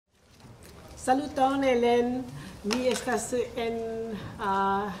Saluton Ellen, mi estas en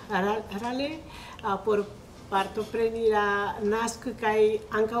Rale por partopreni la NASK kaj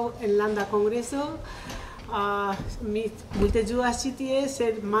ankaŭ en landa kongreso. Mi multe ĝuas ĉi tie,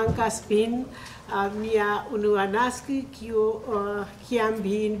 sed mankas vin, mia unua NASK, kiam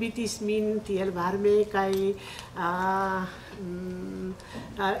vi invitis min tiel varme kaj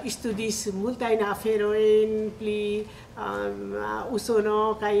studis multajn aferojn pri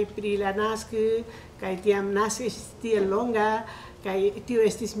Usono kaj pri la NASK, kaj tiam NASK estis tiel longa, kaj tio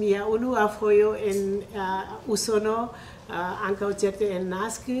estis mia unua fojo en Usono, ankaŭ certe en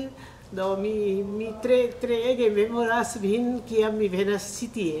NASK. Do mi treege memoras vin kiam mi venas ĉi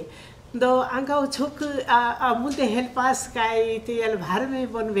tie. Do ankaŭ ĉuk multe helpas kaj tiel varme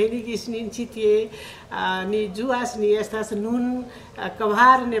bonvenigis nin ĉi tie. Ni ĝuas, ni estas nun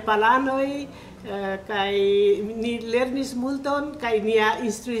 4 nepalanoj, kaj ni lernis multon, kaj nia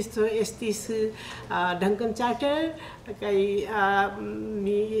instruisto estis Dankon Charter, kaj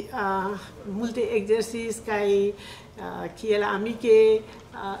mi multe ekzercis kaj kiel amike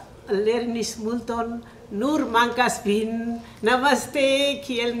lernis multon. Nur mankas vin. Namaste,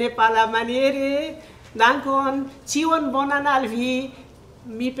 kiel nepala maniere. Dankon, ĉion bonan al vi.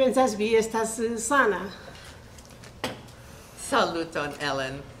 Mi pensas vi estas sana. Saluton,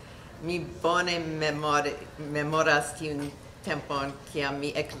 Ellen. Mi bone memoras tiun tempon, kiam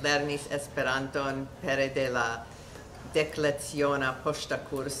mi eklernis Esperanton pere de la dekleciona poŝta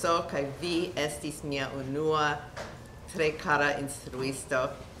kurso, kaj vi estis mia unua tre kara instruisto.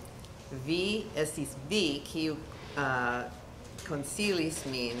 Vi estis vi, kiu konsilis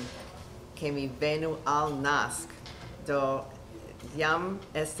min, ke mi venu al NASK. Do jam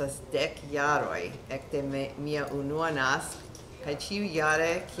estas 10 jaroj ekde mia unua NASK, kaj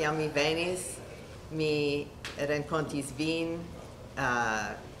ĉiujare, kiam mi venis, mi renkontis vin,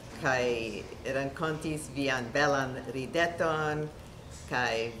 kaj renkontis vian belan rideton,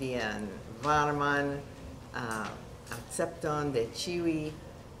 kaj vian varman akcepton de ĉiuj.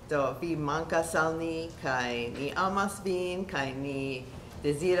 Do vi mankas al ni, kaj ni amas vin, kaj ni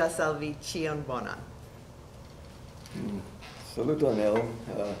deziras al vi ĉion bonan. Saluton, Ellen.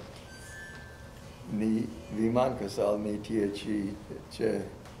 Vi mankas al mi tie ĉe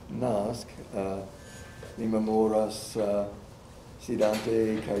NASK. Mi memoras sidante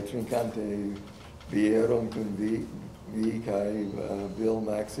kaj trinkante bieron kun vi kaj Bill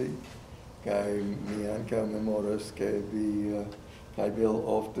Maxi, kaj mi ankaŭ memoras ke vi kaj Bill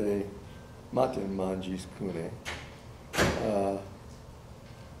ofte maten manĝis kune.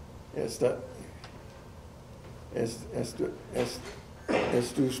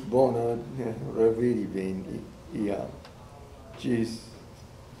 Estus bona revidi vin iam. Ĝis.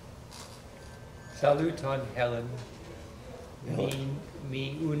 Saluton, Helen. Mi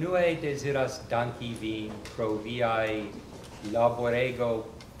unue deziras danki vin pro viaj laborego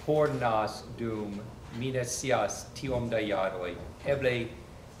por NASK dum mi ne scias tiom da jaroj. Eble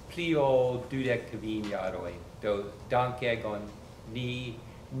pli ol 25 jaroj. Do dankegon.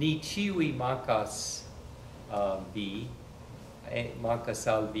 Ni ĉiuj mankas vi, mankas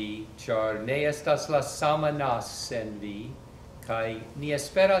al vi, ĉar ne estas la sama NASK sen vi, kaj ni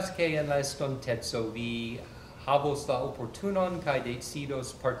esperas ke en la estonteco vi havos la oportunon kaj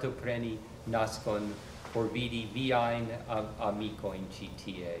decidos partopreni NASKon por vidi viajn amikojn ĉi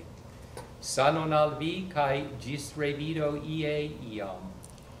tie. Sanon al vi, kaj ĝis revido ie iam.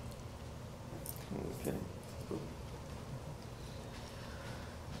 Okay.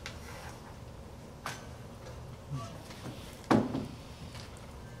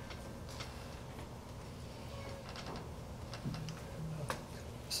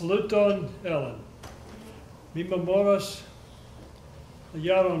 Saluton, Ellen. Mi memoras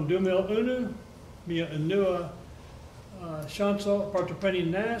jaron 2001, mia unua ŝanco partopreni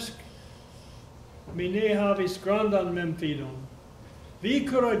NASK. Mi ne havis grandan memfidon. Vi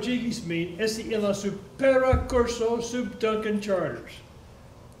kuraĝigis min esti en la supera kurso sub Dankon Charters.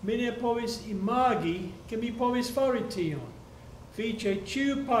 Mi ne povis imagi, ke mi povis fari tion. Vi ĉe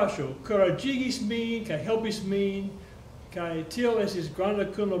ĉiu paŝo kuraĝigis min kaj helpis min, kaj tio estis granda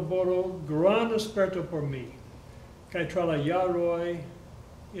kunlaboro, granda sperto por mi. Kaj tra la jaroj,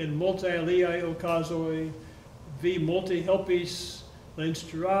 en multaj aliaj okazoj, vi multe helpis la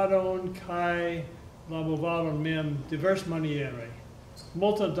instruadon kaj la movadon mem diversmaniere.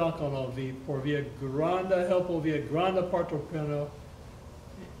 Multan dankon al vi por via granda helpo, via granda partopreno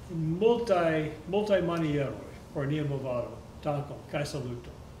in multaj manieroj por nia movado. Dankon kaj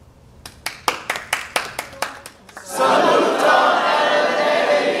saluton.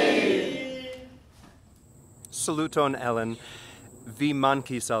 Saluton, Ellen. Vi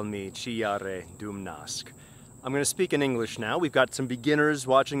mankis al mi ĉiujare dum NASK. I'm going to speak in English now. We've got some beginners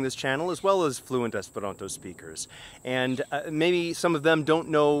watching this channel as well as fluent Esperanto speakers. And maybe some of them don't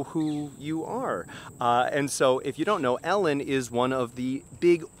know who you are. And so if you don't know, Ellen is one of the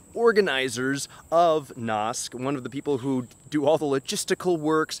big organizers of NASK, one of the people who do all the logistical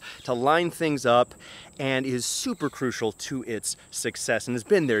works to line things up, and is super crucial to its success, and has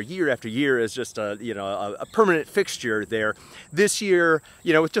been there year after year as just a permanent fixture there. This year,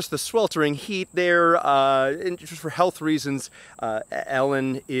 with just the sweltering heat there, and just for health reasons,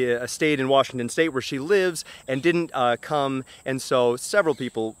 Ellen stayed in Washington State where she lives and didn't come, and so several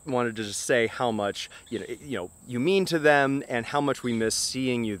people wanted to just say how much you mean to them and how much we miss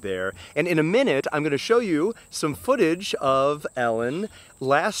seeing you there. And in a minute, I'm going to show you some footage of Ellen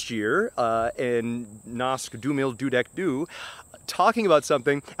last year in NASK 2022 talking about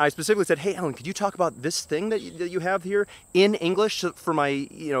something. I specifically said, hey Ellen, could you talk about this thing that you have here in English for my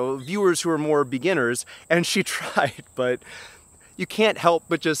viewers who are more beginners? And she tried, but you can't help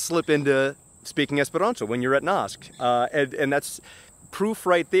but just slip into speaking Esperanto when you're at NASK. And that's proof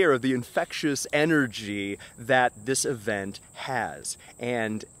right there of the infectious energy that this event has.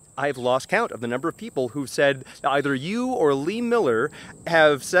 And I've lost count of the number of people who've said, either you or Lee Miller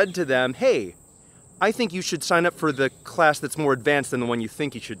have said to them, hey, I think you should sign up for the class that's more advanced than the one you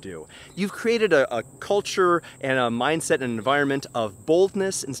think you should do. You've created a culture and a mindset and an environment of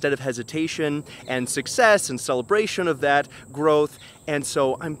boldness instead of hesitation, and success and celebration of that growth. And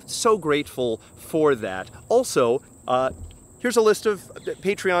so I'm so grateful for that. Also, here's a list of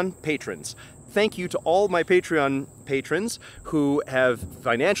Patreon patrons. Thank you to all my Patreon patrons who have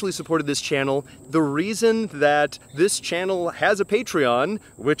financially supported this channel. The reason that this channel has a Patreon,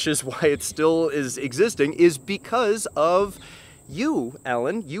 which is why it still is existing, is because of you,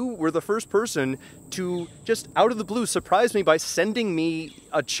 Ellen. You were the first person to just out of the blue surprise me by sending me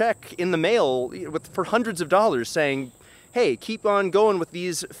a check in the mail for hundreds of dollars saying, hey, keep on going with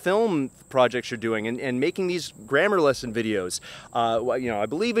these film projects you're doing and making these grammar lesson videos. I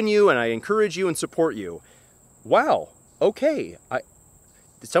believe in you and I encourage you and support you. Wow, okay.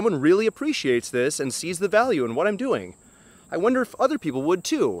 Someone really appreciates this and sees the value in what I'm doing. I wonder if other people would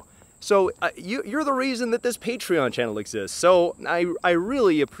too. So you're the reason that this Patreon channel exists. So I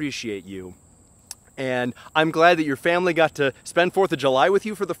really appreciate you. And I'm glad that your family got to spend 4th of July with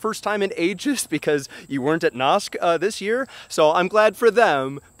you for the first time in ages because you weren't at NASK this year. So I'm glad for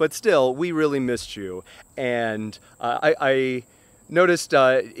them, but still, we really missed you. And I noticed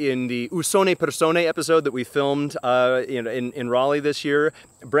in the Usone Persone episode that we filmed in Raleigh this year,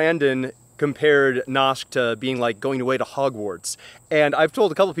 Brandon compared NASK to being like going away to Hogwarts. And I've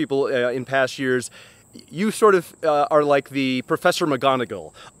told a couple people in past years, you sort of are like the Professor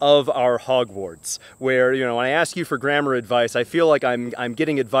McGonagall of our Hogwarts, where, when I ask you for grammar advice, I feel like I'm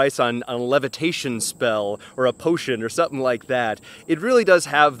getting advice on a levitation spell or a potion or something like that. It really does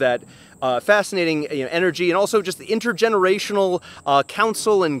have that fascinating energy, and also just the intergenerational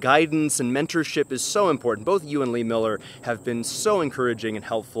counsel and guidance and mentorship is so important. Both you and Lee Miller have been so encouraging and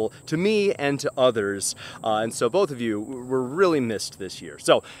helpful to me and to others, and so both of you were really missed this year.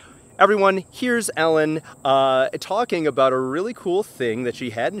 So everyone, here's Ellen talking about a really cool thing that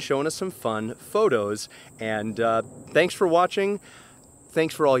she had and showing us some fun photos. And thanks for watching.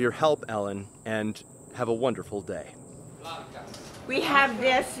 Thanks for all your help, Ellen, and have a wonderful day. We have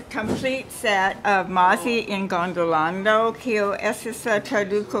this complete set of Mazi in Gondolando, kio estis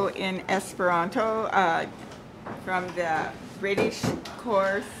traduko in Esperanto from the British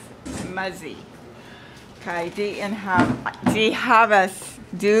course Mazi. Kai ĝi havas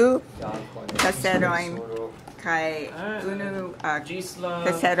du kasetojn kaj unu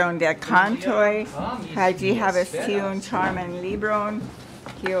kaseton de kantoj, kaj ĝi havas tiun charman libron,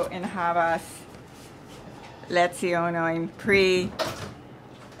 kio enhavas lecionojn pri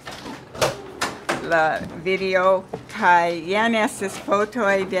la video, kaj jen estas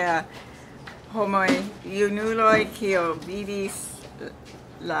fotoj de homoj junuloj kio vidis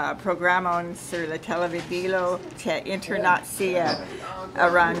la programon sur la televidilo ĉe internacia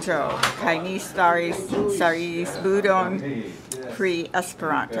aranĝo, kaj ni staris budon pri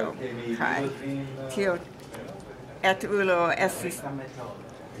Esperanto, kaj tio etulo estis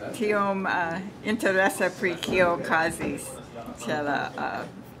tiom interesa pri kio okazis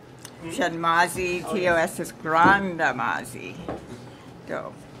ĉe Mazi. Tio estas granda Mazi.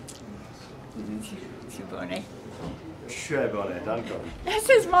 Do, ĉu bone? Tre bone, dankon.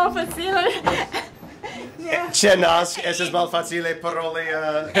 Estas malfacile. Ĉe NASK estas malfacile paroli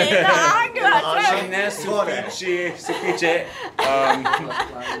Ne sufiĉe.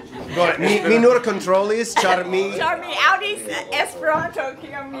 Bone, mi nur kontrolis, ĉar mi aŭdis Esperanto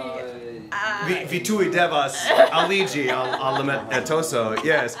kiam mi vi tuj devas aliĝi al la etoso.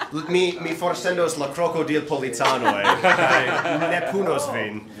 Yes, mi forsendos la krokodilpolicanoj kaj ne punos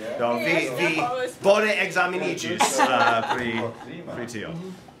vin. Do vi bone ekzaminiĝis pri tio.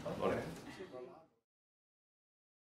 Bone.